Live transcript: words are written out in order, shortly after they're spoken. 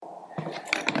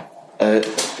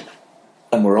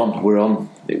And we're on.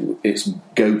 It's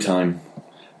go time.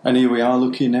 And here we are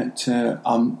looking at,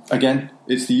 again,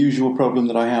 it's the usual problem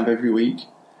that I have every week.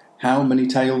 How many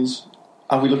tales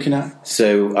are we looking at?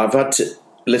 So I've had to,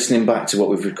 listening back to what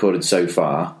we've recorded so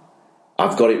far,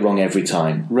 I've got it wrong every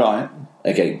time. Right.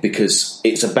 Okay, because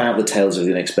it's about the tales of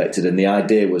the unexpected, and the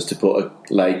idea was to put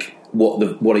what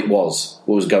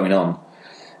was going on.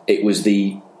 It was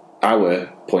our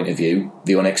point of view,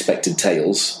 the unexpected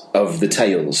tales of the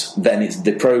tales. Then it's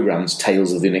the programme's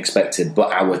tales of the unexpected,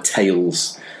 but our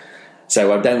tales.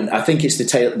 So I think it's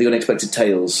the unexpected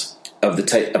tales of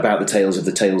about the tales of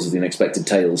the unexpected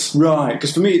tales. Right,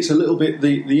 because for me it's a little bit,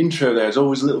 the intro there is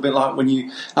always a little bit like when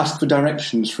you ask for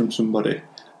directions from somebody.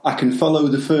 I can follow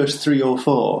the first 3 or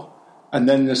 4, and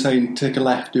then they're saying take a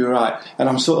left, do a right, and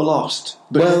I'm sort of lost.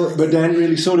 But they didn't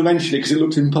really sort of mention it because it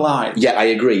looked impolite. Yeah, I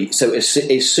agree. So as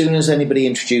soon as anybody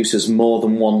introduces more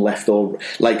than one left, or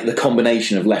like the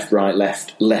combination of left, right,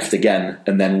 left again,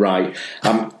 and then right,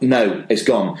 no, it's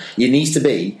gone. It needs to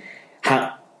be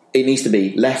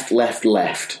left, left,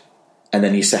 left, and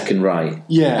then your second right.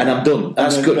 Yeah, and I'm done.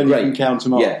 That's good. Then great. You can count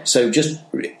them all. Yeah. So just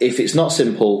if it's not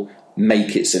simple,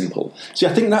 make it simple. See,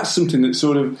 I think that's something that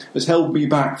sort of has held me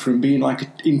back from being like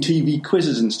in TV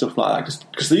quizzes and stuff like that.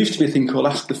 Because there used to be a thing called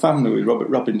Ask the Family with Robert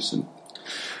Robinson,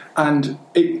 and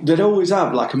they'd always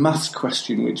have like a maths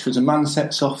question, which was a man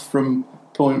sets off from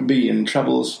point B and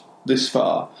travels this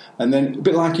far, and then a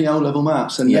bit like in O-level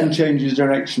maths, and then changes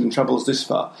direction and travels this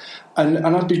far, and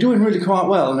I'd be doing really quite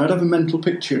well, and I'd have a mental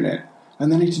picture in it,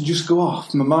 and then it'd just go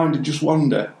off, my mind would just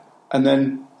wander, and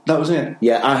then that was it.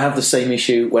 Yeah, I have the same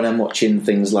issue when I'm watching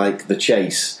things like The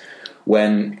Chase,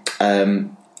 when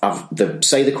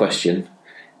say the question,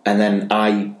 and then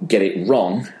I get it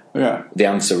wrong, the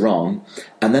answer wrong,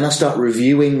 and then I start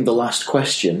reviewing the last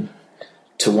question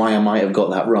to why I might have got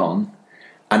that wrong,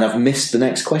 and I've missed the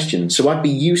next question. So I'd be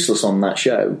useless on that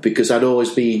show because I'd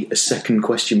always be a second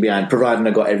question behind, providing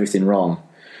I got everything wrong.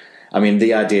 I mean,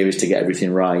 the idea is to get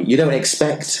everything right. You don't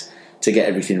expect to get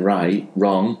everything right,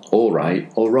 wrong, or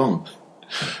right, or wrong.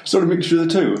 Sort of mixture of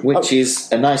the two. Which is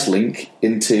a nice link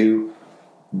into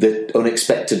the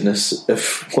unexpectedness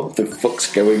of what the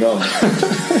fuck's going on.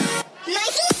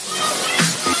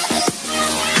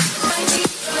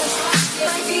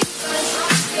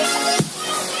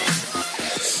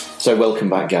 So welcome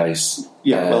back, guys.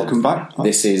 Yeah, welcome back.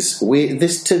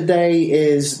 This today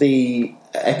is the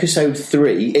episode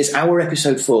 3. It's our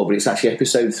episode 4, but it's actually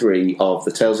episode 3 of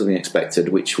the Tales of the Unexpected,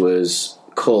 which was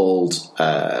called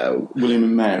William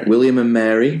and Mary. William and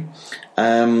Mary.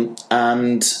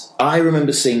 And I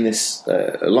remember seeing this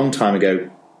a long time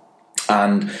ago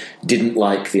and didn't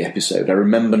like the episode. I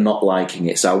remember not liking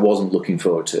it, so I wasn't looking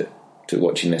forward to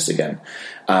watching this again.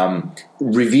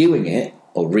 Reviewing it,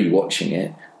 or rewatching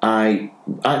it, I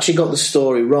actually got the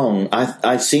story wrong.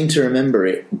 I seem to remember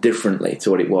it differently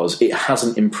to what it was. It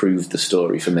hasn't improved the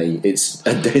story for me. I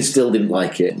still didn't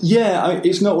like it. Yeah,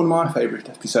 it's not one of my favourite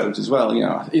episodes as well. You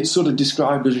know, it's sort of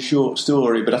described as a short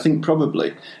story, but I think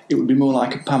probably it would be more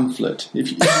like a pamphlet.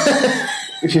 If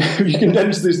you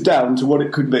condense this down to what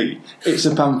it could be, it's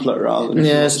a pamphlet rather than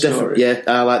a short story. Yeah,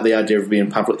 I like the idea of being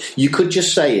a pamphlet. You could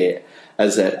just say it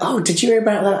as did you hear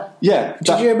about that? Yeah. Did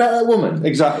you hear about that woman?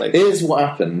 Exactly. Here's what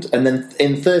happened. And then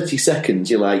in 30 seconds,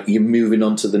 you're moving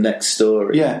on to the next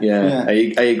story. Yeah.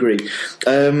 I agree.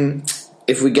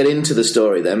 If we get into the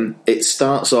story then, it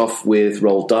starts off with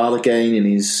Roald Dahl again in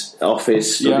his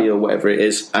office, study or whatever it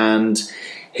is, and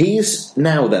he's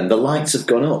now then, the lights have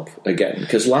gone up again,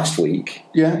 because last week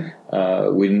we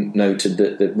noted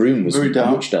that the room was very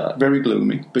dark, much dark. Very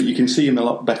gloomy, but you can see him a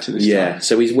lot better this time. Yeah,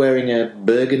 so he's wearing a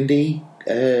burgundy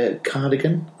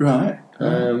cardigan. Right.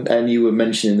 And you were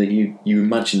mentioning that you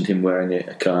imagined him wearing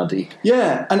a cardi.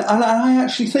 Yeah, and I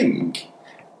actually think,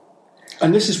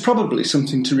 and this is probably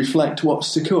something to reflect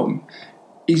what's to come,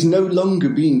 he's no longer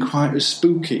being quite as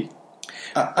spooky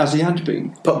as he had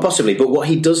been. Possibly, but what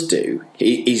he does do,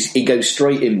 he goes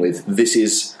straight in with, this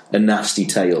is a nasty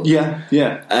tale.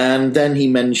 Yeah. And then he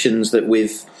mentions that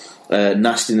with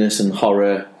nastiness and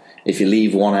horror, if you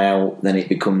leave one out, then it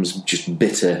becomes just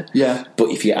bitter. Yeah.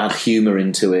 But if you add humour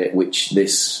into it, which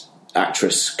this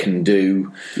actress can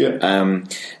do,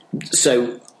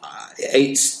 so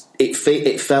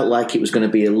it felt like it was going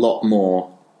to be a lot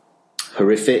more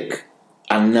horrific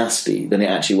and nasty than it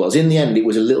actually was. In the end, it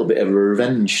was a little bit of a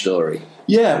revenge story.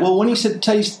 Yeah. Well, when he said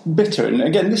taste bitter, and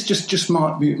again, this just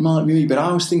might be me, but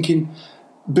I was thinking,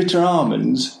 bitter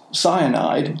almonds,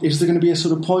 cyanide, is there going to be a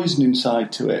sort of poison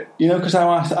inside to it? You know, because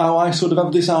how I sort of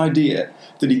have this idea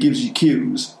that he gives you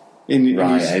cues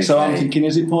So I'm thinking,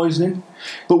 is it poisoning?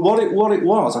 But what it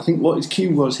was, I think what his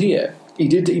cue was here, he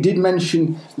did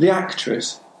mention the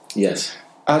actress. Yes.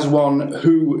 As one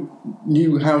who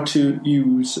knew how to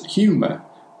use humour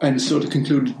and sort of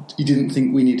concluded he didn't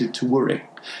think we needed to worry.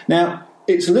 Now,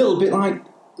 it's a little bit like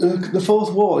the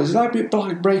fourth wall. Is that a bit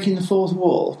like breaking the fourth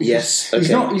wall? Because yes.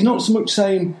 Okay. He's not so much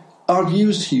saying, I've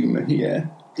used humour here.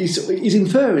 He's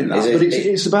inferring that, but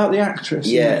it's about the actress.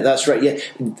 Yeah, that's right. Yeah,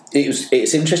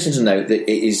 it's interesting to note that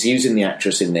it is using the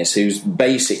actress in this, who's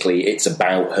basically it's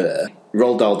about her.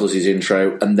 Roald Dahl does his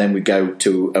intro, and then we go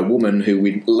to a woman who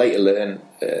we later learn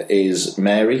is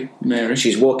Mary. Mary.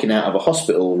 She's walking out of a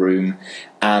hospital room,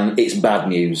 and it's bad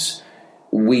news.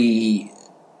 We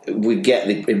get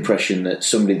the impression that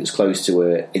somebody that's close to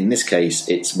her, in this case,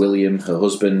 it's William, her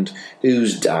husband,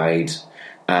 who's died.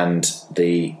 And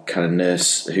the kind of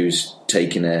nurse who's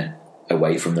taking her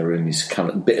away from the room is kind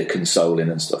of a bit of consoling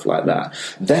and stuff like that.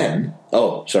 Then,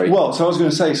 Well, so I was going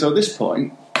to say, so at this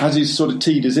point, as he's sort of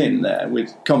teed us in there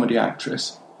with comedy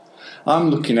actress, I'm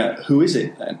looking at who is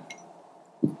it then?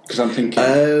 Because I'm thinking,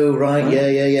 oh right,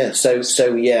 yeah. So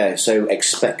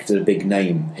expect a big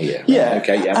name here. Yeah, right?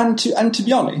 Okay, yeah. And to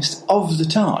be honest, of the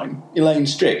time, Elaine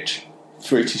Stritch,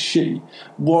 for it is she,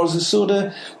 was a sort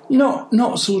of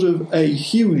not sort of a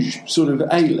huge sort of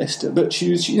A-lister, but she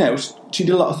was, she did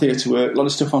a lot of theatre work, a lot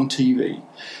of stuff on TV.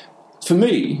 For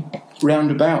me,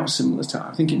 round about similar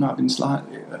time, I think it might have been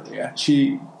slightly earlier,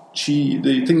 she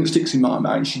the thing that sticks in my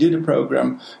mind, she did a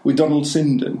programme with Donald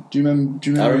Sinden. Do you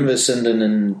remember? I remember Sinden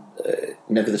and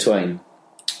Never the Twain.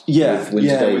 Yeah, with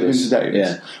Winter Davis.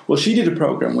 Yeah. Well, she did a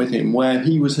programme with him where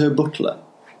he was her butler.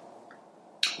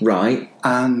 Right.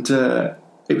 And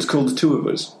it was called The Two of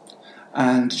Us.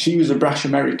 And she was a brash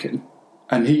American,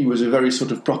 and he was a very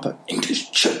sort of proper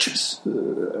English churches.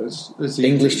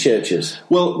 English churches?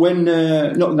 Well, when,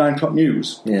 not the 9 o'clock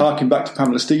news, harking back to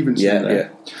Pamela Stevenson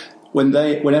there,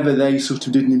 whenever they sort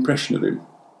of did an impression of him,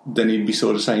 then he'd be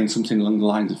sort of saying something along the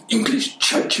lines of English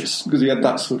churches, because he had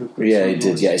that sort of... Yeah, he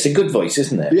did, yeah. It's a good voice,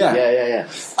 isn't it? Yeah.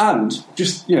 And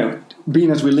just,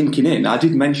 being as we're linking in, I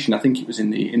did mention, I think it was in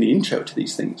the intro to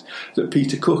these things, that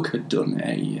Peter Cook had done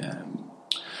a...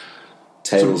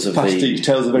 Tales of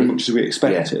Very Much As We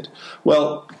Expected. Yeah.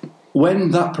 Well,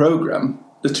 when that programme,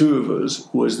 The Two of Us,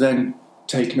 was then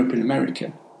taken up in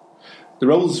America, the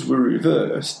roles were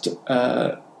reversed.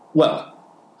 No,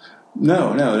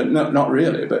 not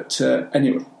really. But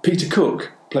anyway, Peter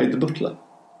Cook played the butler.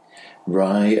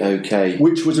 Right, okay.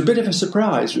 Which was a bit of a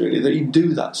surprise, really, that he'd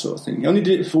do that sort of thing. He only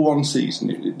did it for one season.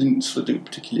 It didn't sort of do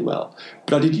particularly well.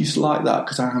 But I did used to like that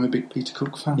because I am a big Peter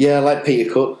Cook fan. Yeah, I like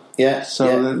Peter Cook. Yeah.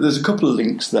 So there's a couple of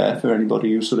links there for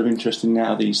anybody who's sort of interested in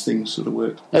how these things sort of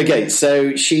work. Okay,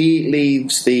 so she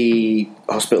leaves the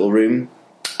hospital room,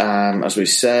 as we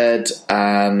said,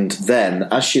 and then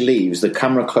as she leaves, the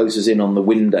camera closes in on the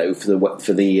window for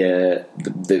the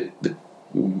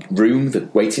room, the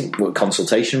waiting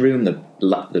consultation room,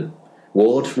 the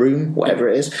ward room, whatever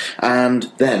it is,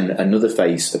 and then another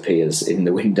face appears in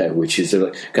the window, which is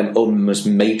a kind of almost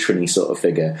matronly sort of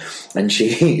figure, and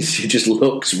she just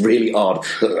looks really odd.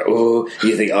 Oh,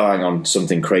 you think, oh, hang on,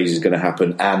 something crazy is going to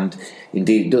happen, and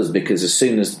indeed it does, because as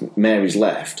soon as Mary's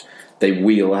left, they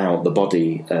wheel out the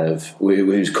body of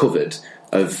who's covered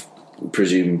of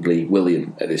presumably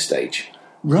William at this stage.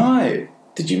 Right.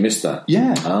 Did you miss that?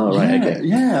 Yeah. Oh, right, okay.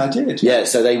 Yeah, I did. Yeah,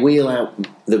 so they wheel out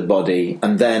the body,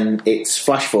 and then it's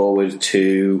flash forward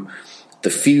to the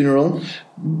funeral.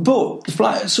 But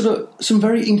sort of some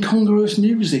very incongruous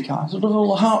music, sort of all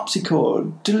the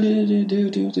harpsichord.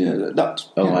 That,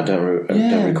 I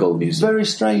don't recall music. Very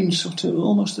strange, sort of,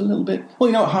 almost a little bit.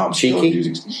 Well, harpsichord cheeky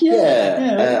music.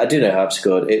 Yeah. I do know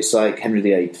harpsichord. It's like Henry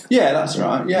VIII. Yeah, that's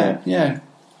right. Yeah.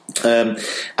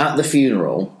 At the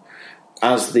funeral,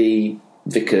 as the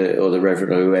vicar or the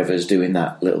reverend or whoever's doing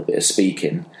that little bit of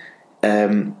speaking,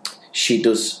 she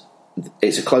does.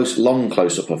 It's a long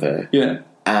close up of her. Yeah.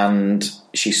 And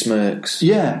she smirks.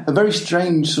 Yeah, a very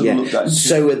strange sort of look.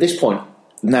 So at this point,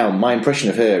 now my impression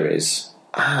of her is,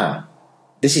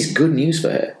 this is good news for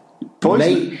her.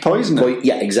 Poison.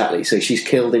 Yeah, exactly. So she's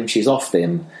killed him, she's offed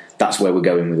him. That's where we're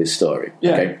going with this story.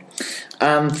 Yeah. Okay.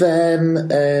 And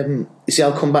then, you see,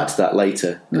 I'll come back to that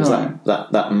later, because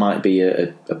that might be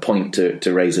a point to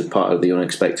raise as part of the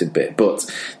unexpected bit.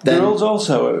 But then, Earl's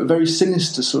also a very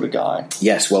sinister sort of guy.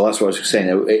 Yes, well, that's what I was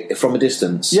saying. From a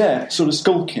distance. Yeah, sort of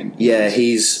skulking. Yeah,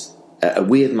 he's a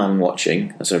weird man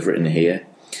watching, as I've written here.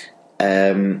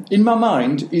 In my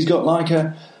mind, he's got like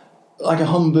a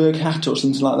Homburg hat or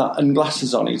something like that, and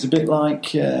glasses on. He's a bit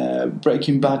like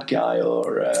Breaking Bad guy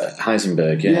or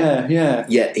Heisenberg. Yeah. Yeah.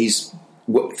 Yeah, he's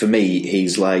for me,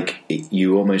 he's like,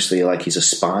 you almost feel like he's a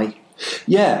spy.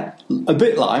 Yeah, a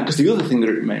bit like, because the other thing that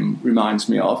it reminds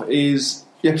me of is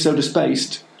the episode of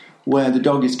Spaced, where the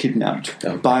dog is kidnapped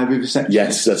by a vivisection.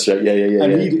 Yes, that's right. Yeah.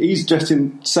 And he's dressed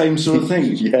in the same sort of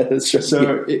thing. Yeah, that's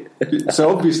right. So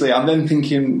obviously, I'm then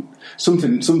thinking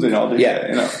something odd.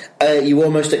 Yeah, you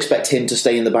almost expect him to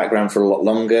stay in the background for a lot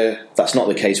longer. That's not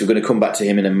the case. We're going to come back to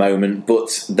him in a moment.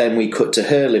 But then we cut to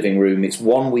her living room. It's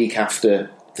 1 week after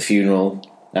the funeral,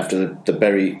 after the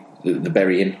burying,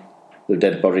 the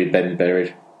dead body had been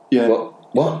buried. Yeah.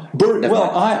 What?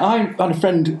 I had a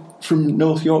friend from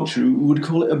North Yorkshire who would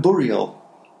call it a burial,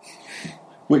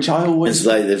 which I always... It's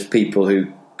like there's people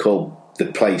who call the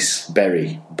place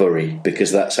bury,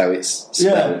 because that's how it's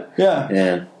spelled.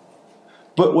 Yeah.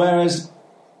 But whereas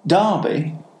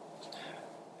Derby...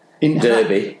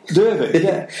 Derby,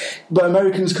 yeah. But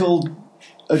Americans called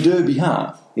a derby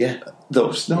hat. Yeah.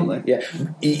 Thus, don't they? Yeah.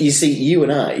 You see, you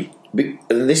and I...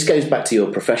 This goes back to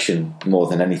your profession more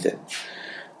than anything.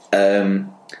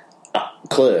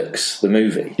 Clerks, the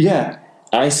movie. Yeah.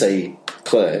 I say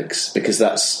Clerks because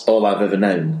that's all I've ever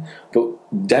known.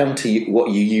 But down to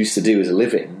what you used to do as a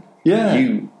living,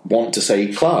 you want to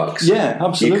say Clarks. Yeah,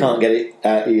 absolutely. You can't get it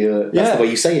out of your... That's the way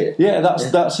you say it. Yeah,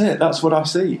 that's it. That's what I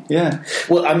see. Yeah.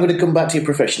 Well, I'm going to come back to your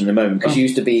profession in a moment because you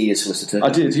used to be a solicitor. I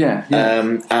did, yeah.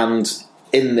 And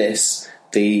in this...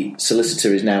 The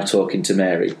solicitor is now talking to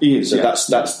Mary. He is, so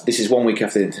this is 1 week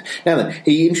after. Now then,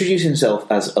 he introduced himself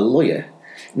as a lawyer.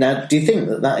 Now, do you think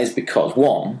that is because,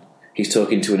 one, he's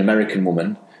talking to an American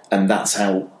woman, and that's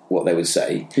what they would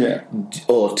say? Yeah.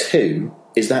 Or two,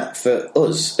 is that for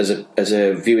us as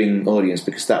a viewing audience,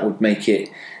 because that would make it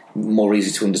more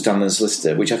easy to understand than a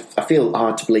solicitor, which I feel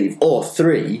hard to believe. Or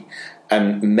three,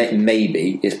 and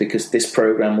maybe, is because this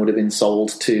programme would have been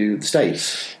sold to the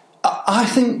States. I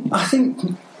think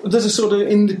there's a sort of,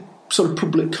 in the sort of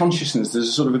public consciousness, there's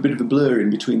a sort of a bit of a blur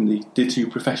in between the two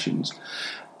professions.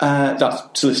 That's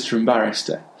solicitor and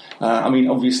barrister. I mean,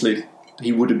 obviously,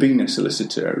 he would have been a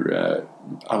solicitor,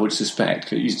 I would suspect.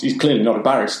 He's clearly not a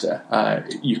barrister.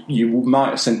 You might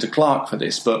have sent a clerk for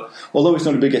this, but although it's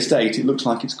not a big estate, it looks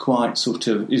like it's quite sort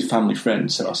of his family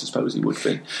friend, so I suppose he would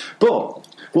be. But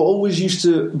what always used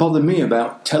to bother me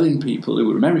about telling people who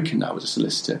were American that I was a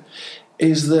solicitor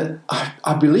is that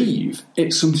I believe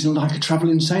it's something like a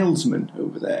travelling salesman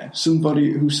over there,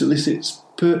 somebody who solicits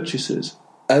purchasers.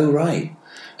 Oh, right.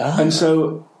 And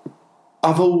so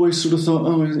I've always sort of thought,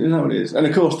 is that what it is? And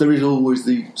of course, there is always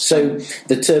the... So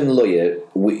the term lawyer...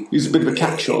 It's a bit of a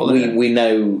catch-all, we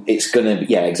know it's going to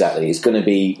be... Yeah, exactly. It's going to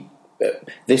be...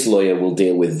 this lawyer will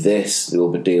deal with this, they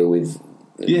will deal with...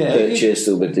 purchase,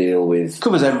 they'll deal with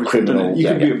covers everything. Criminal. You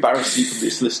could be a barrister, you could be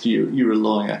a solicitor, you're a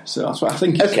lawyer. So that's what I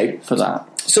think. Okay, for that.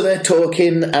 So they're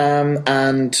talking,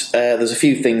 and there's a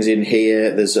few things in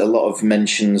here. There's a lot of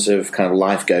mentions of kind of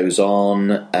life goes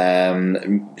on.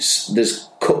 There's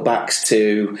cutbacks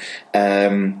to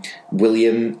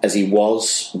William as he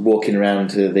was walking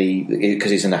around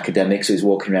because he's an academic, so he's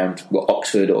walking around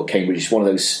Oxford or Cambridge. It's one of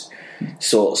those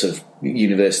sorts of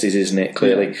universities, isn't it?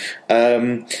 Clearly,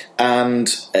 and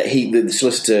the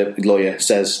solicitor lawyer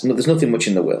says, "No, there's nothing much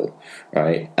in the will,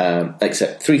 right?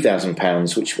 Except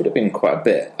 £3,000, which would have been quite a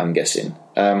bit, I'm guessing,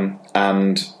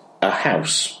 and a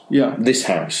house. Yeah, this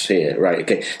house here, right?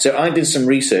 Okay. So I did some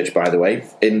research, by the way,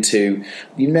 into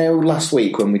last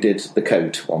week when we did the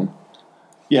coat one.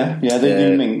 Yeah,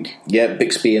 the mink. Yeah,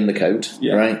 Bixby and the coat.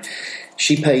 Yeah. Right.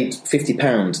 She paid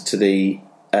 £50 to the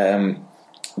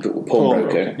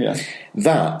pawnbroker. Yeah.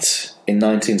 That in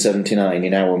 1979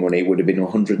 in our money would have been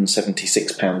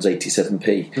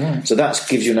 £176.87p. Right. So that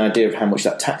gives you an idea of how much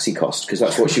that taxi cost, because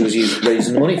that's what she was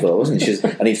raising the money for, wasn't she?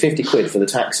 I need 50 quid for the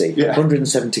taxi. Yeah.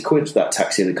 170 quid for that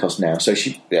taxi that cost now. So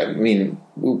she, I mean,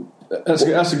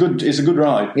 it's a good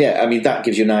ride. Yeah, I mean that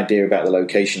gives you an idea about the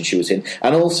location she was in,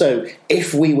 and also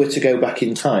if we were to go back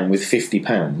in time with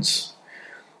 £50.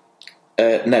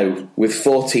 With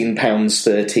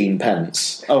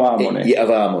 £14.13. Oh, our money. Of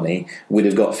our money, we'd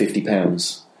have got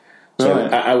 £50. So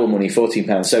right. Our money,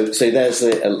 £14. So there's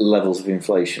the levels of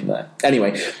inflation there.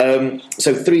 Anyway,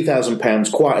 so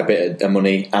 £3,000, quite a bit of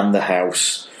money, and the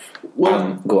house.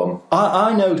 Well, go on.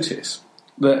 I notice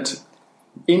that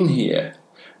in here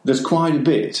there's quite a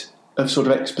bit of sort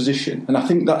of exposition, and I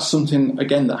think that's something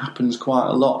again that happens quite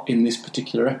a lot in this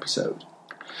particular episode,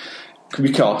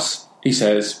 because he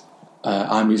says,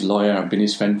 I'm his lawyer, I've been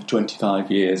his friend for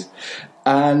 25 years.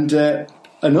 And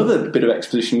another bit of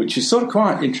exposition, which is sort of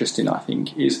quite interesting, I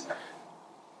think, is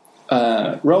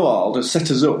Roald has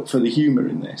set us up for the humour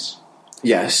in this.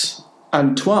 Yes.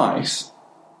 And twice,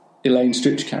 Elaine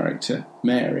Stritch's character,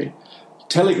 Mary,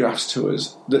 telegraphs to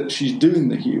us that she's doing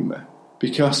the humour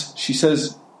because she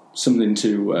says something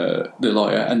to the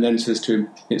lawyer and then says to him,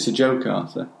 "It's a joke,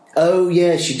 Arthur." Oh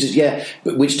yeah, she does. Yeah,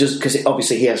 but which does because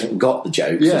obviously he hasn't got the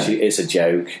joke. Yeah, so it's a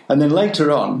joke. And then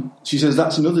later on, she says,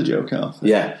 "That's another joke, Arthur."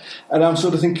 Yeah, and I'm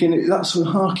sort of thinking that's sort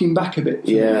of harking back a bit.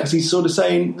 Yeah, because he's sort of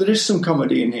saying there is some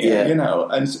comedy in here, you know,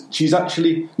 and she's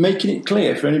actually making it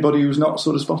clear for anybody who's not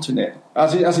sort of spotting it,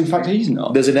 as in fact he's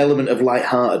not. There's an element of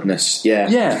lightheartedness. Yeah,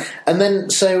 yeah. And then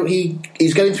so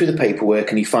he's going through the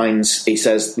paperwork and he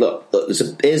says, "Look,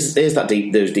 here's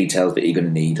those details that you're going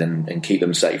to need and keep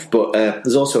them safe." But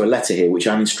there's also a letter here which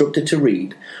I'm instructed to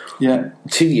read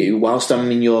to you whilst I'm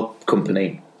in your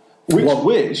company.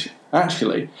 Which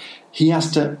actually he has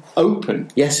to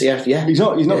open. Yes, yeah. He's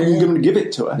not going to give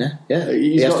it to her. Yeah.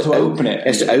 He's got to open it. He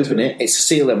has to open it. It's a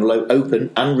sealed envelope.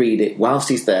 Open and read it whilst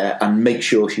he's there, and make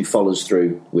sure she follows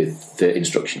through with the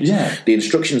instructions. Yeah. The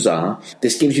instructions are: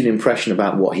 this gives you an impression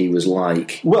about what he was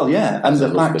like. Well, yeah, and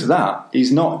the fact that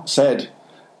he's not said,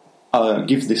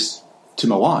 "Give this to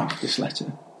my wife." This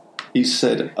letter. He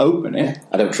said, "Open it."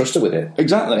 I don't trust her with it.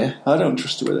 Exactly. Yeah. I don't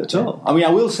trust her with it at all. I mean, I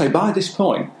will say by this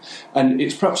point, and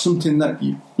it's perhaps something that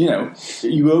you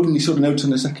only sort of notice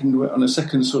on a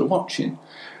second sort of watching.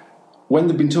 When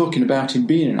they've been talking about him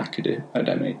being an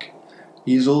academic,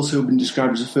 he's also been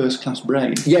described as a first-class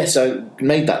brain. Yeah, so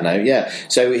made that note. Yeah,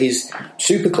 so he's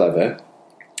super clever.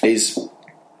 Is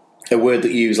a word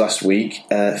that you used last week,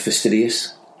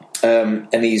 fastidious.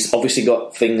 And he's obviously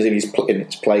got things in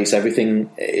its place.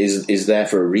 Everything is there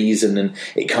for a reason, and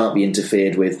it can't be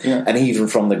interfered with. Yeah. And even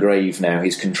from the grave now,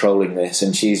 he's controlling this,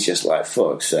 and she's just like,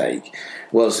 "Fuck's sake!"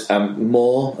 Was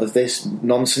more of this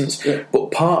nonsense? Yeah. But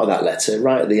part of that letter,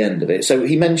 right at the end of it, so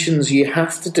he mentions you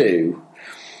have to do.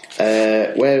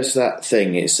 Where's that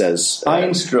thing? It says, "I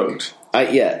instruct."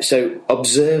 So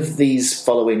observe these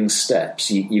following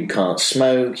steps. You can't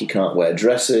smoke, you can't wear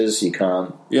dresses, you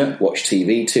can't watch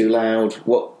TV too loud.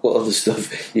 What other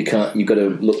stuff? You've got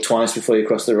to look twice before you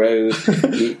cross the road.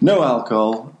 No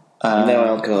alcohol. No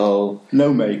alcohol.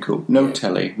 No makeup. No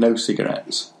telly. No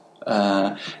cigarettes.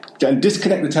 And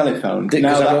disconnect the telephone.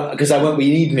 Because I won't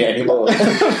be needing it anymore.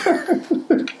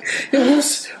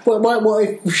 What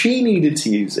if she needed to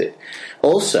use it?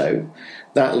 Also,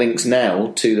 that links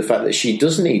now to the fact that she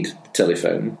does need a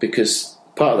telephone, because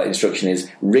part of that instruction is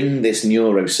ring this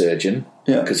neurosurgeon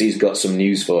because he's got some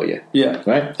news for you. Yeah.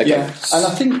 Right? Okay. Yeah. And I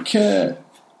think,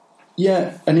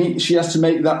 she has to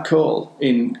make that call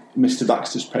in Mr.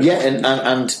 Baxter's presence. Yeah,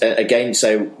 and again,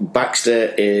 so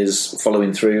Baxter is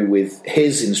following through with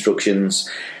his instructions,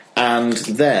 and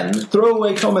then...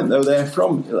 Throwaway comment, though, there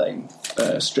from Elaine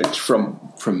Stritch,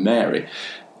 from Mary.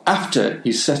 After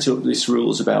he's set up these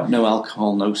rules about no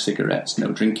alcohol, no cigarettes,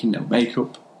 no drinking, no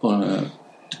makeup, and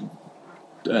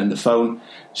the phone,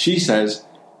 she says,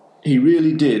 "He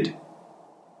really did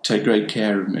take great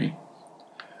care of me."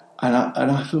 And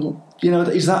I thought,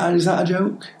 is that a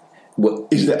joke? Well,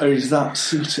 is that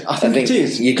I think it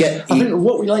is. I think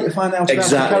what we later find out about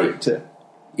the character.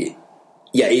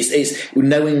 Yeah, it's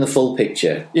knowing the full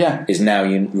picture. Yeah, is now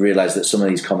you realise that some of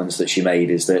these comments that she made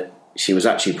is that she was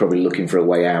actually probably looking for a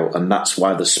way out, and that's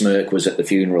why the smirk was at the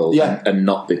funeral, and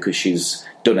not because she's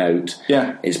done out.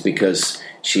 Yeah, it's because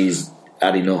she's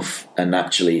had enough, and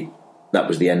actually that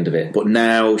was the end of it. But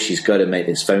now she's got to make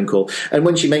this phone call, and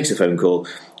when she makes the phone call,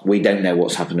 we don't know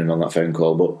what's happening on that phone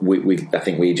call, but I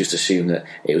think we just assume that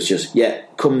it was just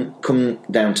come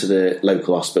down to the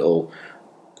local hospital.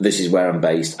 This is where I'm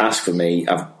based. Ask for me.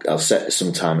 I'll set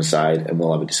some time aside and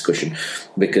we'll have a discussion,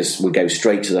 because we go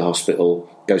straight to the hospital,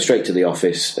 go straight to the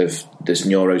office of this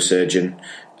neurosurgeon.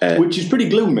 Which is pretty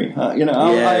gloomy.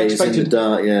 I expected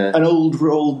an old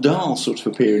Roald Dahl sort of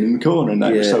appearing in the corner, and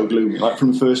that was so gloomy, like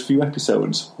from the first few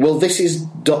episodes. Well, this is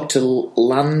Dr.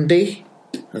 Landy.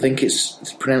 I think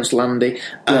it's pronounced Landy.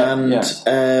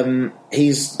 And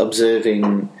he's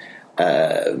observing...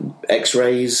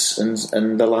 X-rays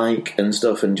and the like and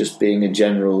stuff, and just being a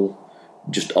general,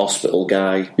 just hospital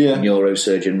guy,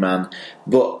 neurosurgeon man.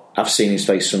 But I've seen his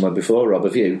face somewhere before. Rob,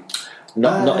 have you?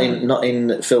 Not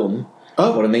in film.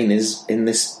 Oh. What I mean is in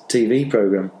this TV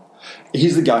program.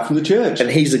 He's the guy from the church, and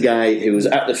he's the guy who was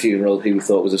at the funeral who we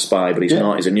thought was a spy, but he's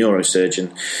not. He's a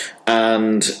neurosurgeon,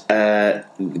 and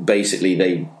basically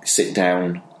they sit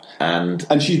down.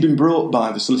 And she's been brought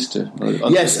by the solicitor.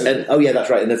 Yes, that's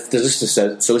right. And the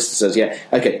solicitor says, "Yeah,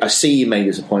 okay, I see you made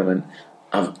this appointment.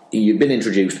 You've been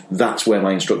introduced. That's where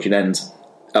my instruction ends.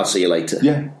 I'll see you later."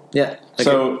 Yeah. Okay.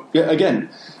 So, again,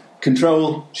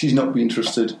 control, she's not being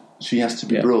trusted. She has to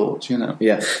be brought,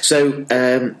 Yeah. So,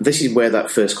 this is where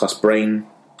that first-class brain...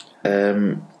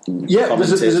 there's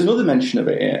another mention of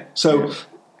it here. So...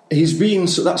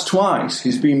 that's twice.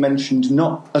 He's been mentioned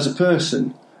not as a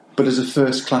person, but as a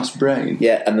first-class brain.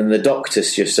 Yeah, and then the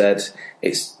doctor's just said,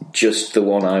 it's just the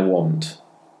one I want.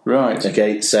 Right.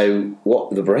 Okay, so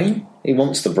what, the brain? He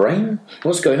wants the brain?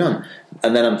 What's going on?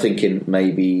 And then I'm thinking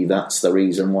maybe that's the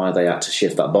reason why they had to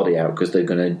shift that body out, because they're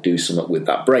going to do something with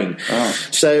that brain. Oh.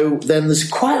 So then there's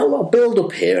quite a lot of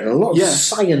build-up here and a lot of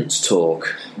science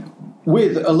talk.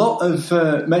 With a lot of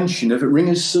mention of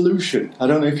Ringer's solution. I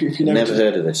don't know if you know. Never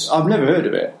heard of this. I've never heard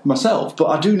of it myself, but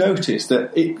I do notice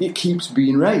that it keeps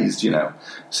being raised,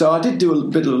 So I did do a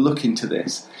bit of a look into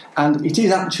this, and it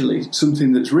is actually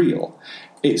something that's real.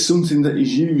 It's something that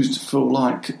is used for,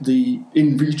 like, the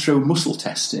in vitro muscle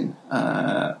testing.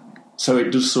 So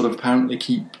it does sort of apparently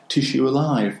keep tissue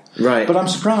alive. Right. But I'm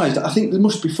surprised. I think there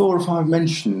must be 4 or 5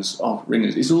 mentions of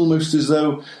Ringers. It's almost as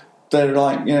though they're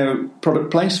like, product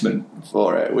placement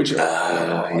for it, which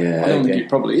I don't think it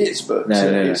probably is, but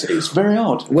it's very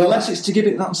odd. Well, unless it's to give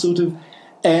it that sort of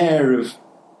air of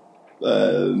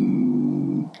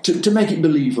to make it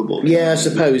believable. Yeah, I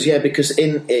suppose. Yeah, because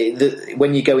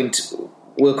when you go into,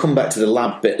 we'll come back to the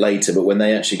lab bit later, but when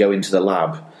they actually go into the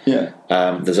lab,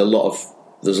 there's a lot of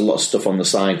stuff on the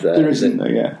side there. There isn't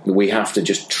there, yeah. We have to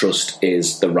just trust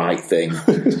is the right thing.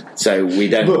 So we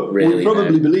don't but really we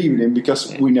probably believe in him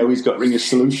because we know he's got Ringer's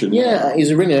solution. Yeah, he's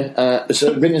a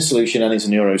Ringer's solution, and he's a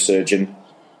neurosurgeon.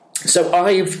 So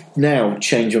I've now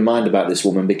changed my mind about this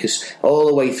woman, because all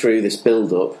the way through this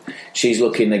build-up, she's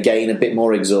looking again a bit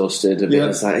more exhausted.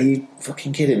 It's like, are you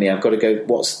fucking kidding me? I've got to go,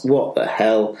 what the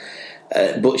hell?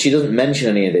 But she doesn't mention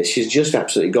any of this. She's just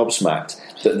absolutely gobsmacked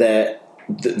that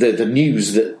the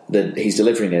news that he's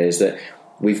delivering her is that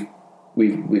we're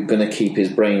going to keep his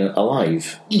brain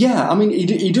alive. Yeah, I mean,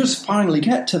 he does finally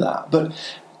get to that, but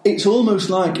it's almost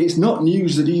like it's not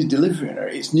news that he's delivering her,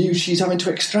 it's news she's having to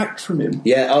extract from him.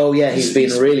 Yeah, he's being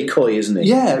really coy, isn't he?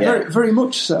 Yeah, very, very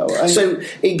much so. So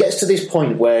it gets to this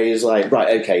point where he's like,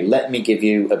 right, okay, let me give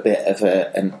you a bit of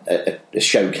a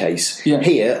showcase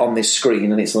here on this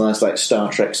screen, and it's a nice, like,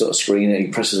 Star Trek sort of screen, and he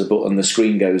presses a button, the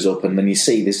screen goes up, and then you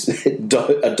see this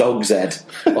a dog's head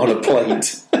on a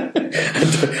plate.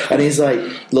 And he's like,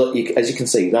 look, as you can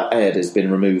see, that head has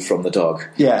been removed from the dog.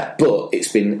 Yeah. But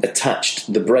it's been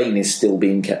attached, the brain is still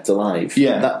being kept alive.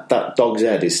 Yeah. That dog's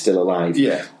head is still alive.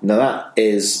 Yeah. Now that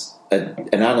is an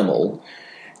animal,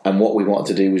 and what we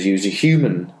wanted to do was use a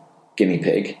human guinea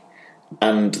pig,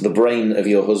 and the brain of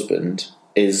your husband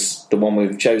is the one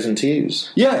we've chosen to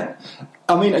use. Yeah.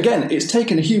 I mean, again, it's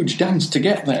taken a huge dance to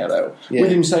get there, though. Yeah.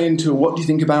 With him saying to her, what do you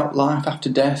think about life after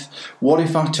death? What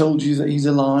if I told you that he's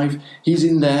alive? He's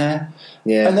in there.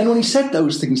 Yeah. And then when he said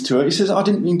those things to her, he says, I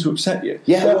didn't mean to upset you.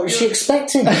 Yeah, what was she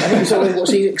expecting? I think so. What was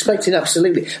she expecting?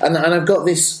 Absolutely. And I've got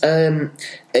this note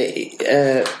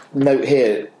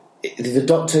here. The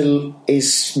doctor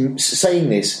is saying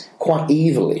this quite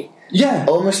evilly. Yeah.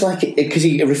 Almost like, because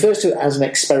he refers to it as an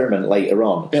experiment later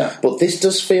on. Yeah. But this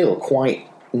does feel quite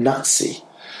Nazi.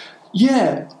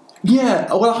 Yeah.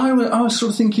 Well, I was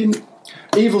sort of thinking,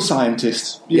 evil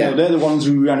scientists, you know, they're the ones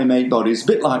who reanimate bodies, a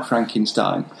bit like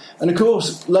Frankenstein. And of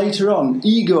course, later on,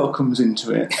 Igor comes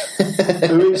into it,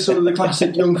 who is sort of the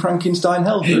classic young Frankenstein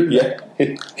helper,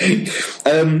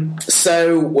 isn't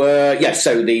So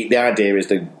the idea is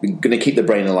they're going to keep the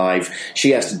brain alive. She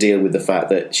has to deal with the fact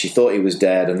that she thought he was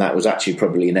dead, and that was actually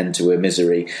probably an end to her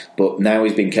misery. But now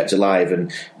he's been kept alive,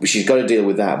 and she's got to deal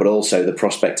with that, but also the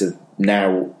prospect of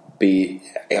now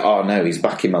oh no, he's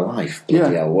back in my life.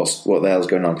 Bloody hell, what the hell's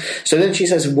going on? So then she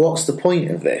says, what's the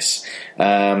point of this?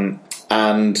 And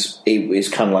it's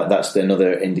kind of like that's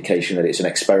another indication that it's an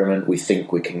experiment. We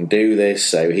think we can do this,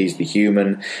 so he's the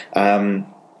human. And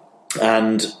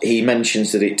he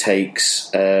mentions that it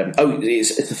takes it's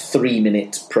a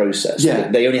 3-minute process. Yeah.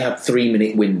 They only had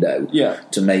 3-minute window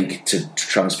to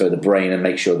transfer the brain and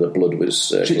make sure the blood was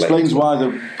circulating. Which explains why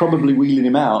they're probably wheeling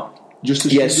him out. Just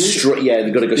as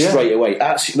they've got to go straight away.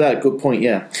 Actually, good point.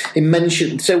 Yeah, he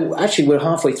mentioned. So actually, we're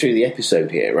halfway through the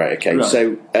episode here, right? Okay, right.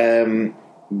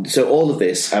 So all of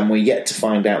this, and we yet to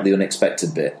find out the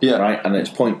unexpected bit, right? And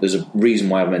there's a reason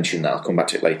why I've mentioned that. I'll come back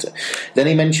to it later. Then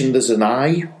he mentioned there's an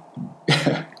eye,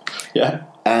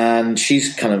 and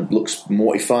she's kind of looks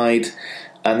mortified,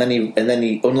 and then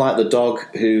he, unlike the dog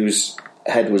whose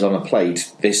head was on a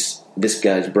plate, this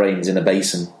guy's brain's in a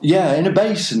basin. Yeah, in a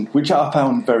basin, which I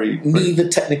found very... Neither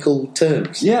technical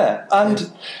terms. Yeah,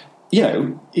 and, you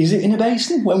know, is it in a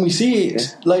basin? When we see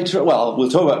it later... Well, we'll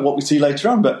talk about what we see later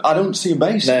on, but I don't see a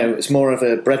basin. No, it's more of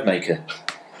a bread maker.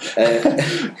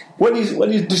 When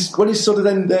he's sort of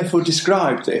then therefore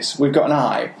described this, we've got an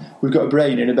eye, we've got a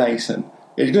brain in a basin.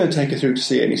 He's going to take her through to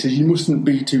see it, and he says, you mustn't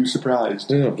be too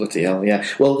surprised. Oh, bloody hell, yeah.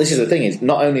 Well, this is the thing, is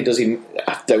not only does he...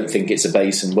 I don't think it's a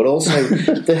basin, but also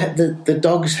the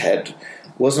dog's head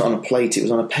wasn't on a plate, it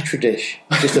was on a Petri dish.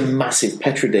 Just a massive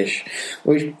Petri dish.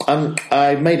 Which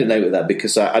I made a note of that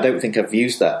because I don't think I've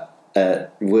used that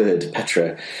word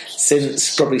Petra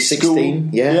since probably 16.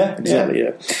 Yeah, exactly.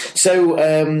 Yeah. So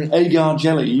agar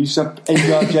jelly. You used to have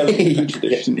agar jelly in the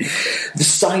tradition. The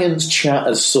science chat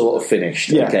has sort of finished.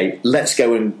 Yeah. Okay, let's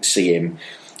go and see him.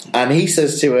 And he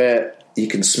says to her, "You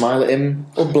can smile at him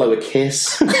or blow a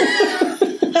kiss."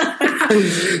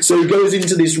 So he goes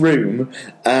into this room,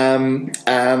 before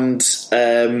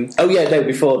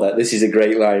that, this is a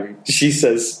great line. She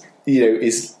says,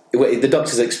 the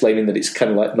doctor's explaining that it's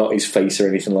kind of like not his face or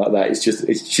anything like that.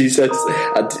 She says,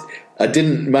 I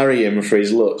didn't marry him for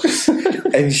his looks.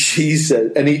 And she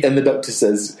said, and the doctor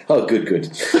says, oh, good.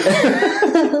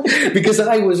 Because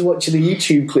I was watching a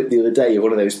YouTube clip the other day of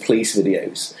one of those police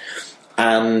videos,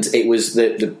 and it was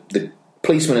the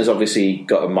policeman has obviously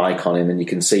got a mic on him, and you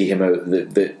can see him at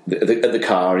the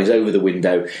car, and he's over the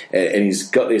window, and he's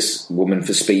got this woman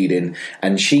for speeding,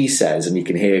 and she says, and you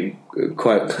can hear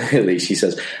quite clearly, she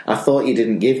says, I thought you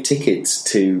didn't give tickets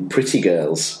to pretty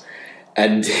girls.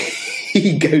 And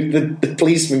the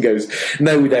policeman goes,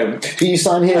 no, we don't. Can you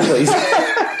sign here, please?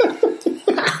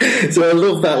 So I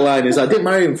love that line. Is I didn't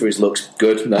marry him for his looks.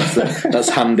 Good, that's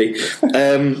handy.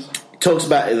 Talks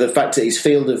about the fact that his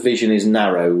field of vision is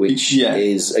narrow, which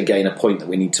is, again, a point that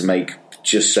we need to make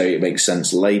just so it makes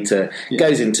sense later. Yeah.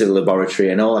 Goes into the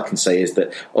laboratory, and all I can say is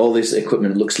that all this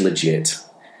equipment looks legit.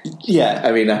 Yeah.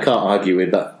 I mean, I can't argue with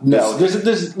that. No,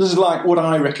 there's like what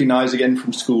I recognise again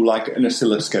from school, like an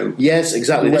oscilloscope. Yes,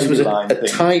 exactly. This was a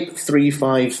Type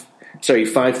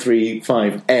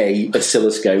 535A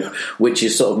oscilloscope, which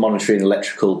is sort of monitoring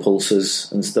electrical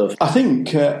pulses and stuff. I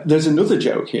think there's another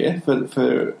joke here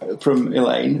from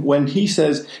Elaine. When he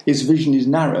says his vision is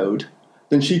narrowed,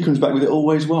 then she comes back with it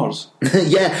always was.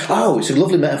 Yeah. Oh, it's a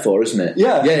lovely metaphor, isn't it?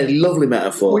 Yeah. Yeah, lovely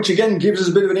metaphor. Which, again, gives us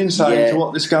a bit of an insight into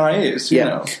what this guy is. You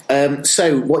know.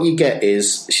 So what you get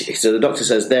is... So the doctor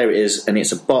says, there it is, and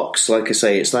it's a box, like I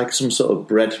say, it's like some sort of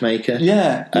bread maker.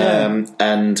 Yeah.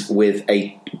 And with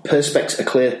a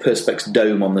clear Perspex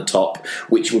dome on the top,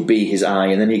 which would be his eye,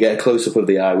 and then you get a close-up of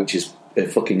the eye, which is a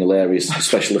fucking hilarious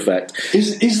special effect.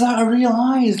 Is that a real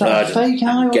eye? Is that a fake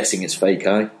eye? I'm guessing it's fake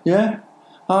eye. Yeah.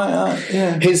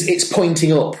 It's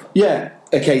pointing up. Yeah.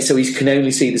 Okay, so he can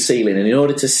only see the ceiling, and in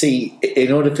order for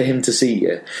him to see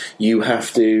you, you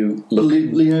have to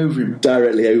lean over him,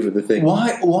 directly over the thing.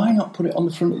 Why not put it on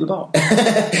the front of the box?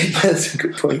 That's a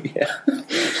good point.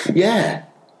 Yeah.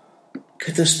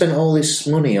 Could they spent all this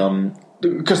money on?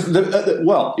 Because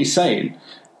he's saying.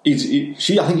 I think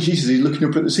she says he's looking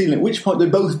up at the ceiling, at which point they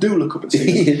both do look up at the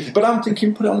ceiling. But I'm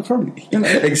thinking, put it on the front.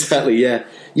 Exactly, yeah.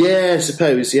 Yeah, I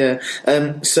suppose, yeah.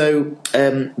 So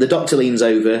the doctor leans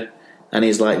over and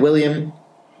he's like, William,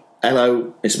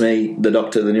 hello, it's me, the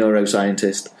doctor, the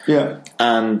neuroscientist. Yeah.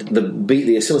 And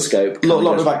the oscilloscope...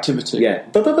 lot of activity. Yeah.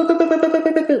 Like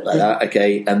that,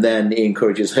 okay. And then he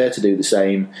encourages her to do the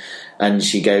same. And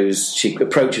she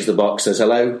approaches the box, says,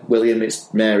 hello, William,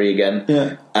 it's Mary again.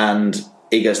 Yeah. And...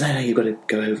 he goes, no, you've got to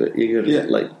go over. You've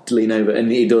got to lean over. And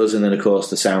he does, and then, of course,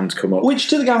 the sounds come up. Which,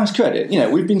 to the guy's credit,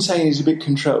 we've been saying he's a bit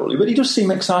controlling, but he does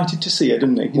seem excited to see her,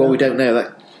 doesn't he? We don't know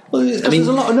that. Well, there's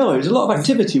a lot of noise, a lot of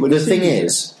activity. The thing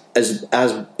is, as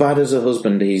bad as a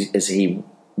husband as he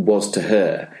was to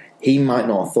her, he might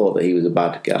not have thought that he was a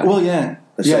bad guy. Well, yeah.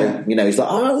 So, he's like,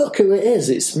 oh, look who it is,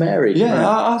 it's Mary. Yeah,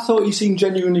 right? I thought he seemed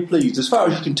genuinely pleased, as far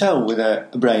as you can tell with a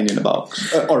brain in a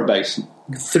box, or a basin.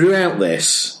 Throughout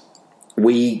this,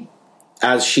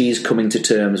 as she's coming to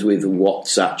terms with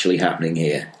what's actually happening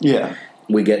here,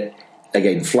 we get,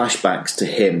 again, flashbacks to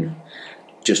him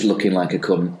just looking like a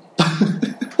cunt.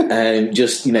 And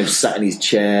just, sat in his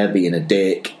chair, being a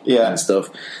dick and stuff.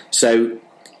 So,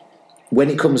 when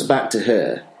it comes back to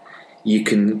her, you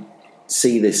can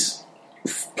see this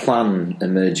plan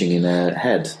emerging in her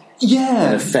head.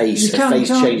 Yeah. And her face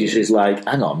changes. She's like,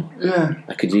 hang on,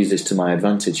 I could use this to my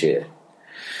advantage here.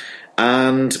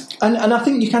 And I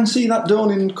think you can see that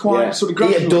dawning quite sort of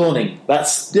gradually. Yeah, dawning.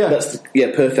 That's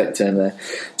the perfect term there.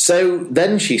 So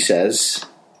then she says,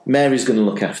 Mary's going to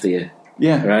look after you.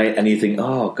 Yeah. Right? And you think,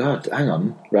 oh, God, hang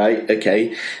on. Right,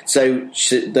 okay. So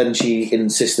then she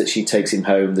insists that she takes him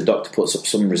home. The doctor puts up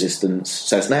some resistance,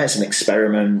 says, no, it's an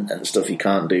experiment and stuff, you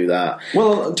can't do that.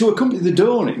 Well, to accompany the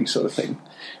dawning sort of thing,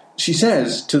 she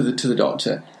says to the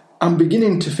doctor, I'm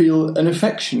beginning to feel an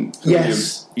affection for you.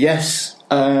 Yes.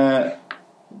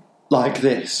 Like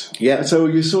this. Yeah. So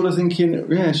you're sort of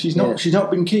thinking, she's not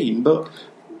been keen, but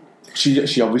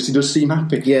She obviously does seem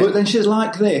happy. Yeah. But then she's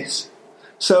like this.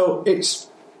 So it's,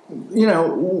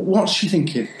 what's she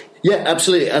thinking? Yeah,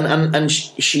 absolutely. And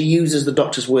she uses the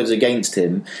Doctor's words against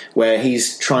him, where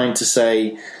he's trying to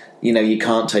say, you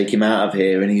can't take him out of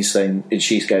here, and he's saying, and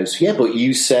she goes, yeah, but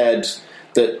you said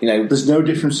that, there's no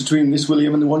difference between this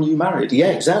William and the one you married.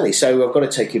 Yeah, exactly. So I've got to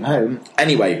take him home.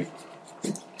 Anyway,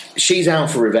 she's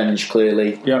out for revenge,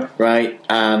 clearly. Yeah. Right?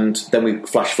 And then we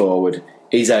flash forward.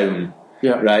 His own.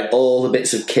 Yeah. Right? All the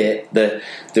bits of kit,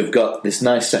 they've got this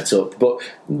nice setup. But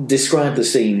describe the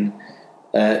scene.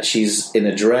 She's in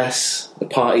a dress, a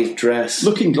party dress.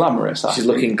 Looking glamorous, She's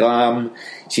looking glam.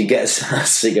 She gets her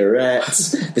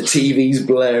cigarettes. The TV's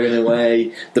blaring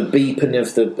away. The beeping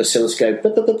of the oscilloscope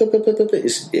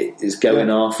is going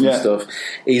off and stuff.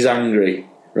 He's angry,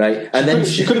 right? And then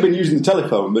she could have been using the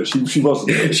telephone, but she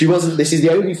wasn't. She wasn't. This is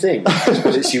the only thing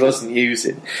that she wasn't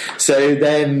using. So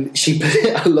then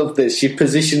I love this. She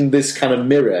positioned this kind of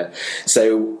mirror.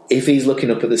 So if he's looking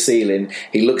up at the ceiling,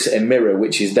 he looks at a mirror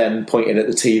which is then pointing at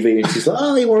the TV, and she's like,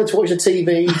 "Oh, you wanted to watch the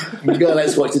TV? Go,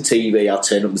 let's watch the TV. I'll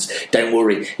turn up. Don't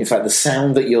worry. In fact, the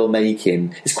sound that you're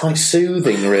making is quite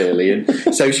soothing, really."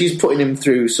 And so she's putting him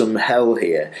through some hell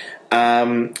here.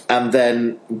 And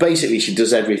then basically she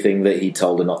does everything that he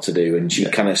told her not to do, and she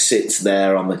kind of sits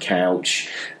there on the couch.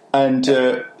 And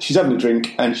she's having a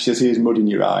drink, and she says, "Here's mud in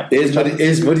your eye." Here's mud in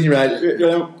your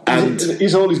eye. And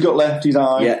he's all he's got left, his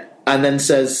eye. Yeah. And then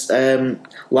says,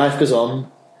 life goes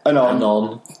on. And on. And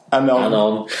on. And on. And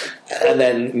on. And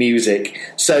then music.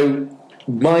 So,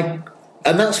 and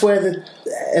that's where the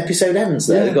episode ends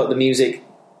there. They've got the music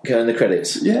going, the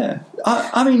credits. Yeah.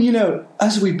 I mean,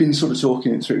 as we've been sort of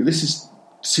talking it through, this has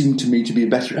seemed to me to be a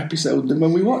better episode than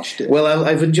when we watched it. Well,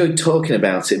 I've enjoyed talking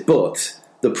about it, but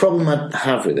the problem I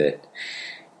have with it,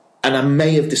 and I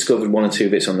may have discovered one or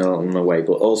two bits on the way,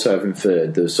 but also I've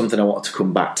inferred there's something I wanted to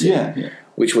come back to. Yeah.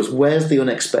 Which was, where's the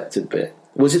unexpected bit?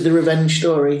 Was it the revenge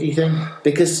story, do you think?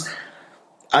 Because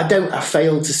I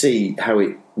failed to see how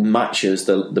it matches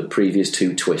the previous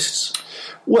two twists.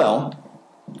 Well,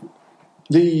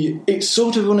 it's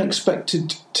sort of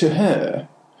unexpected to her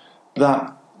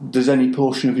that there's any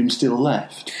portion of him still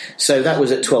left. So that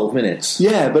was at 12 minutes.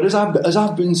 Yeah, but as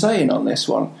I've been saying on this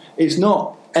one, it's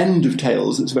not end of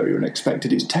Tales that's very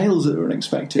unexpected. It's Tales that are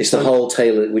unexpected. It's the whole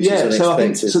tale which is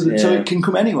unexpected. So it can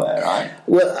come anywhere, right?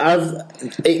 Well,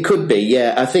 it could be,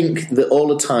 yeah. I think that all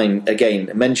the time,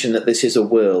 again, mention that this is a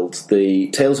world. The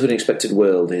Tales of Unexpected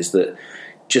World is that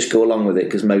just go along with it,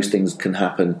 because most things can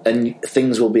happen and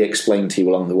things will be explained to you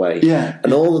along the way. Yeah.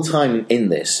 And all the time in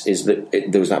this is that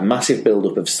there was that massive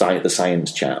build-up of the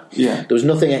science chat. Yeah. There was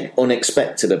nothing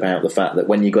unexpected about the fact that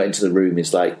when you got into the room,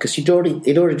 it's like, because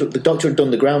the Doctor had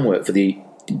done the groundwork for the.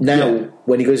 Now,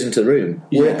 when he goes into the room,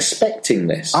 we're expecting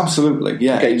this. Absolutely,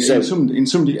 yeah. Okay, in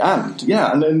somebody,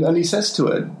 and he says to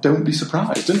her, "Don't be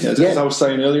surprised," doesn't he? As I was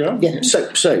saying earlier on. Yeah.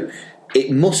 So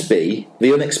it must be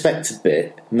the unexpected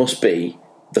bit. Must be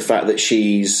the fact that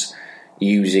she's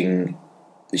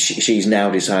now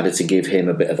decided to give him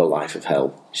a bit of a life of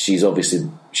hell. She's obviously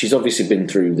been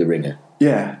through the ringer.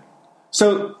 Yeah.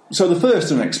 So the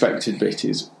first unexpected bit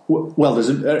is, well, there's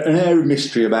an air of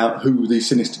mystery about who the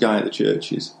sinister guy at the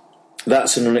church is.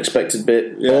 That's an unexpected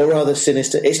bit, or rather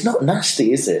sinister. It's not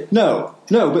nasty, is it? No,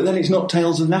 but then it's not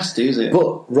Tales of Nasty, is it?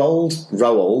 But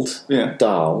Roald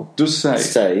Dahl does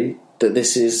say that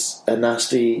this is a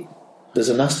nasty. There's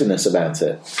a nastiness about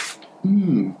it.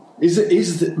 Is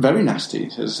it very nasty?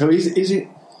 So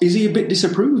is he a bit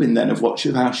disapproving then of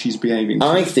how she's behaving?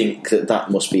 I think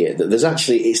that must be it. That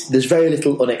there's very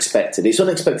little unexpected. It's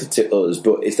unexpected to us,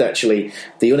 but it's actually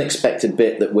the unexpected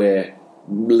bit that we're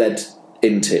led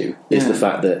into is the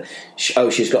fact that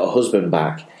she's got her husband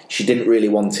back. She didn't really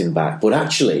want him back, but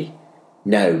actually,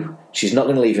 no, she's not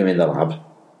going to leave him in the lab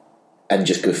and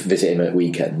just go visit him at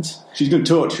weekends. She's going to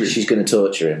torture him. She's going to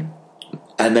torture him.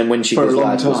 And then when she for goes a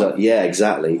long live, time. Yeah,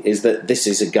 exactly. Is that this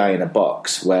is a guy in a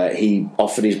box where he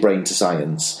offered his brain to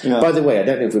science. Yeah. By the way, I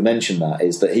don't know if we mentioned that.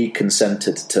 Is that he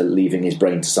consented to leaving his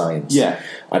brain to science? Yeah,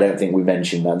 I don't think we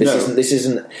mentioned that. This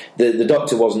isn't. The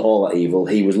Doctor wasn't all that evil.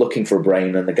 He was looking for a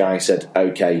brain, and the guy said,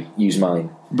 "Okay, use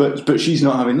mine." But she's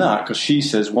not having that because she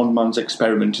says one man's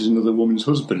experiment is another woman's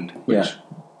husband. Which,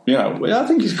 I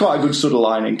think is quite a good sort of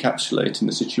line encapsulating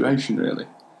the situation, really.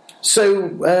 So,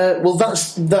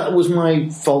 that was my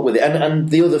fault with it, and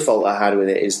the other fault I had with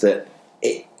it is that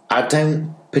I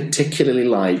don't particularly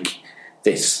like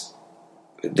this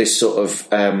sort of.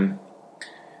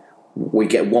 We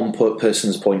get one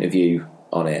person's point of view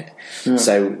on it,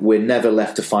 so we're never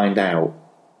left to find out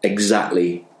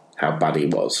exactly how bad he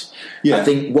was. Yeah. I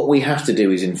think what we have to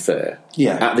do is infer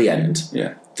at the end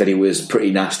that it was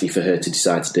pretty nasty for her to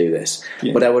decide to do this.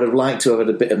 Yeah. But I would have liked to have had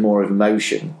a bit more of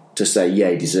emotion to say,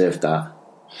 yeah, he deserved that.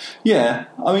 Yeah,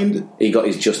 I mean... He got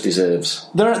his just deserves.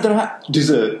 There are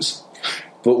deserves.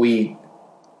 But we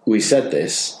said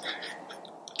this,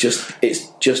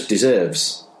 it's just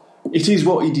deserves. It is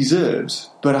what he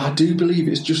deserves, but I do believe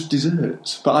it's just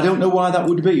desserts. But I don't know why that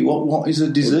would be. What is a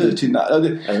dessert in that?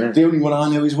 The only one I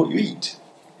know is what you eat.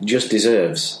 Just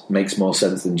deserves makes more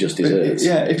sense than just desserts.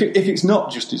 Yeah, if it's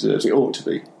not just desserts, it ought to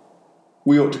be.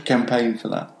 We ought to campaign for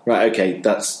that. Right, okay,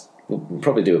 we'll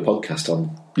probably do a podcast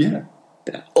on... Yeah.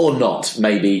 Or not,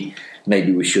 maybe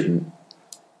we shouldn't.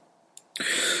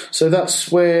 So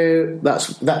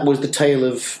that was the tale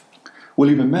of...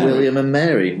 William and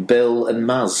Mary. Bill and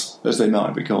Maz. As they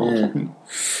might be called.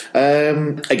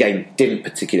 Yeah. Again, didn't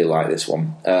particularly like this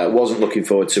one. Wasn't looking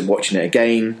forward to watching it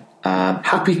again.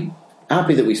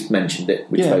 Happy that we mentioned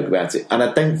it, we spoke about it, and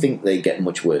I don't think they get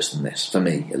much worse than this, for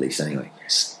me, at least, anyway.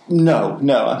 No,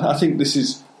 I think this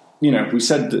is, we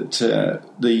said that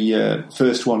the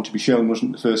first one to be shown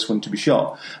wasn't the first one to be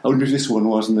shot. I wonder if this one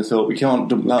was, and they thought, we can't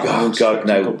dump that one. God,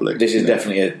 no, public, this is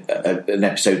definitely an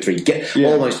episode 3.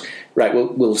 Almost, right,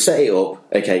 we'll set it up,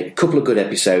 okay, a couple of good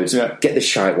episodes, get the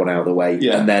shite one out of the way,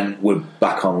 and then we're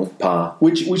back on par.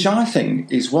 Which I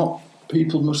think is what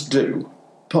people must do,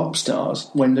 pop stars,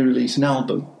 when they release an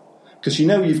album, because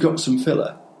you've got some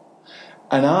filler,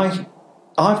 and I've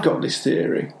got this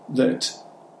theory that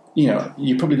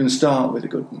you're probably going to start with a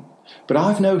good one, but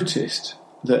I've noticed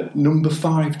that number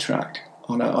 5 track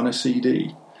on a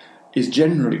CD is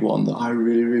generally one that I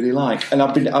really, really like, and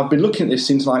I've been looking at this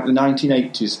since like the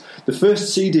 1980s. The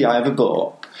first CD I ever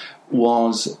bought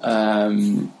was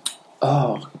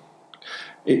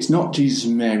it's not Jesus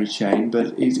and Mary Chain,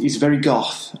 but he's very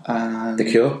goth. The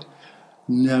Cure?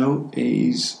 No,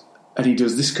 he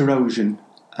does This Corrosion.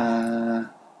 I'll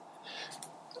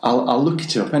look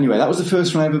it up. Anyway, that was the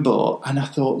first one I ever bought, and I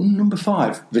thought, number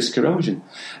 5, This Corrosion.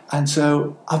 And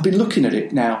so I've been looking at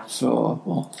it now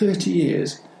for 30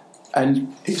 years,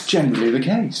 and it's generally the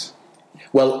case.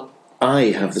 Well, I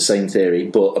have the same theory,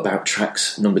 but about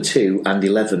tracks number 2 and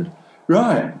 11.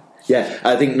 Right. Yeah,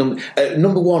 I think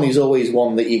number 1 is always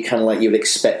one that you kind of like, you would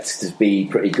expect to be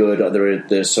pretty good. Or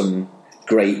there's some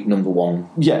great number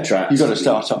 1 tracks. You've got to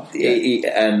start off.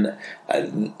 And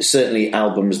certainly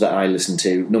albums that I listen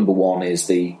to, number 1 is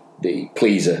the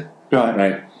pleaser.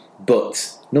 Right.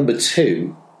 But number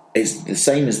 2 is the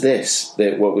same as this.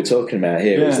 What we're talking about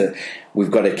here is that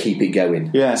we've got to keep it going.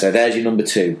 Yeah. So there's your number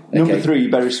 2. Okay. Number 3,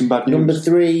 Bury Some Bad News. Number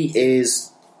 3 is...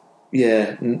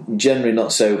 generally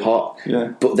not so hot.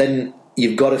 Yeah. But then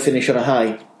you've got to finish on a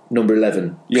high. Number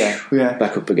 11. Yeah.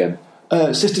 Back up again.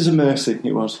 Sisters of Mercy,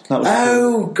 it was. That was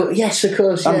God, yes, of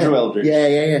course. Andrew Eldridge.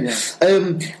 Yeah.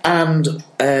 And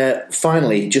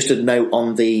finally, just a note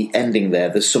on the ending there.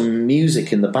 There's some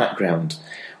music in the background,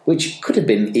 which could have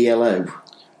been ELO.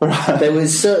 Right. There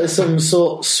was some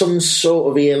sort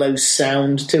of ELO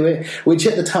sound to it, which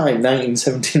at the time,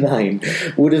 1979,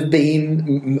 would have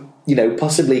been,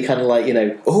 possibly kind of like,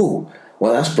 oh,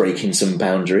 well, that's breaking some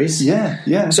boundaries.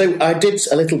 Yeah. So I did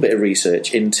a little bit of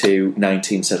research into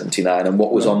 1979 and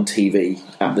what was on TV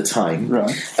at the time.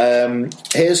 Right.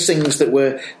 Here's things that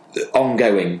were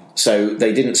ongoing. So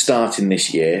they didn't start in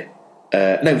this year.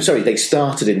 They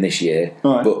started in this year,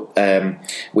 right. but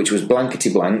which was Blankety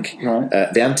Blank. Right.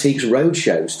 The Antiques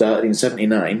Roadshow started in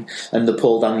 79, and the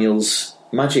Paul Daniels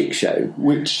Magic Show.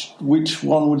 Which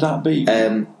one would that be?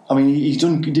 He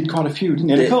did quite a few, didn't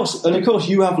he? And of course,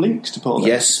 you have links to Paul Daniels.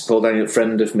 Yes, Paul Daniels,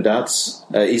 friend of my dad's.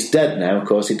 He's dead now, of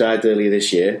course. He died earlier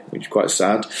this year, which is quite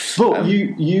sad. But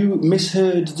you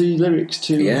misheard the lyrics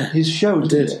to his show,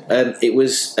 didn't you? It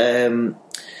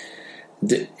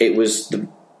was the.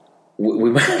 We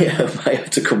might have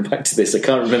to come back to this. I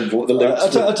can't remember what the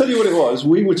lyrics were. I'll tell you what it was.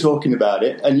 We were talking about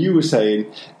it, and you were saying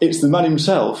it's the man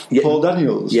himself, Paul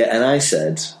Daniels. Yeah, and I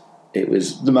said it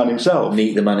was the man himself.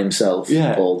 Meet the man himself,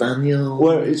 Paul Daniels.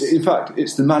 Well, in fact,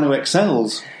 it's the man who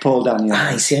excels, Paul Daniels.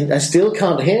 I still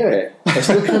can't hear it. I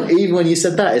still can't. Even when you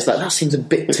said that, it's like that seems a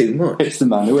bit too much. It's the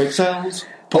man who excels.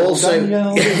 Paul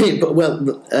Daniels.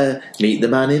 Meet the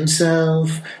man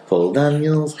himself, Paul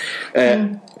Daniels.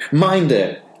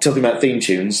 Minder. Talking about theme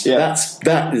tunes,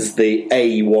 that is the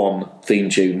A1 theme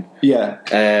tune. Yeah.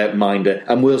 Minder.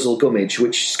 And Wurzel Gummidge,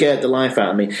 which scared the life out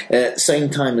of me.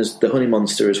 Same time as the Honey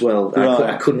Monster as well.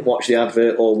 Right. I couldn't watch the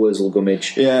advert or Wurzel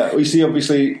Gummidge. Yeah, you see,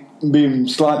 obviously, being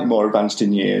slightly more advanced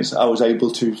in years, I was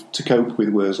able to cope with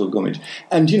Wurzel Gummidge.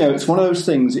 And, it's one of those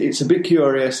things, it's a bit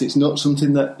curious, it's not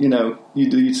something that,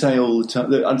 you'd say all the time,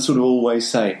 that I'd sort of always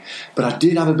say. But I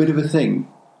did have a bit of a thing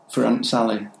for Aunt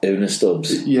Sally. Una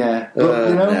Stubbs. Yeah.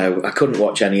 But, no, I couldn't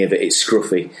watch any of it. It's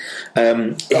scruffy. I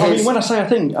mean, when I say a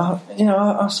thing,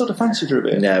 I sort of fancied her a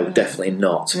bit. No, definitely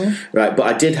not. Yeah. Right, but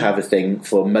I did have a thing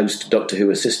for most Doctor Who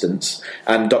assistants,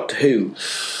 and Doctor Who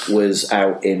was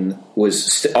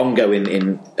ongoing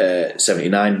in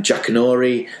 79.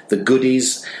 Jackanory, The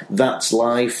Goodies, That's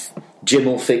Life,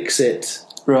 Jim'll Fix It.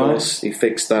 Right. Of course, he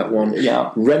fixed that one.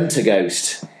 Yeah.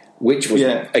 Rent-A-Ghost, which was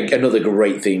another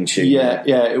great theme tune. Yeah,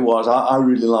 it was. I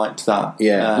really liked that.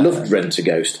 Yeah, loved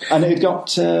Rent-A-Ghost. And it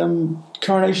got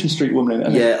Coronation Street woman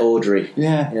in it. Yeah, Audrey.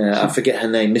 Yeah. I forget her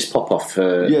name. Miss Popoff,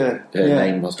 her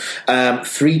name was.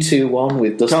 3, 2, 1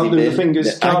 with Dusty Can't do the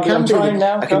fingers. I can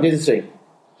do the thing.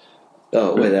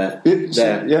 Oh, we're there.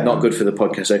 There. Not good for the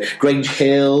podcast. So, Grange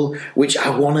Hill, which I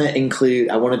want to include.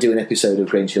 I want to do an episode of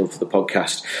Grange Hill for the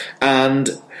podcast. And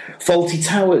Fawlty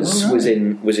Towers was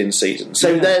in season.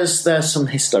 So there's some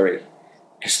history.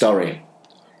 His story.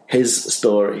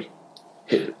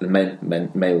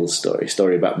 Male's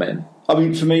story about men. I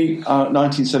mean, for me,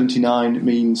 1979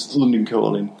 means London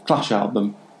Calling, Clash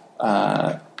album,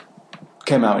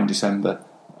 came out in December.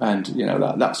 And,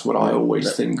 that's what I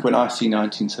always think. When I see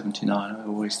 1979, I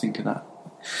always think of that.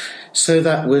 So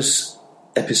that was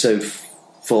episode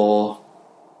 4,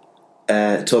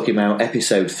 talking about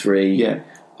episode 3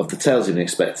 of The Tales of the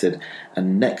Unexpected.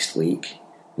 And next week,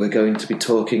 we're going to be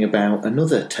talking about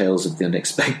another Tales of the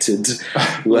Unexpected.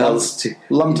 Lamb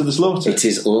to the Slaughter. It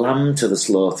is Lamb to the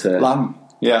Slaughter. Lamb.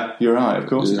 Yeah, you're right, of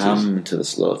course Lamb to the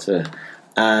Slaughter.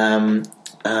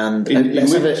 And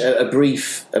let's have a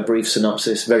brief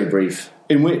synopsis, very brief.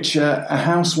 In which a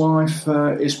housewife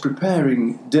is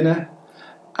preparing dinner,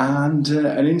 and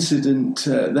an incident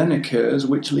then occurs,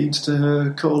 which leads to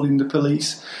her calling the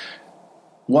police.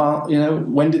 Well,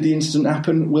 when did the incident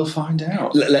happen? We'll find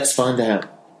out. Let's find out.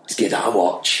 Let's get our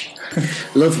watch.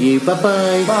 Love you.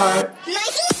 Bye-bye. Bye.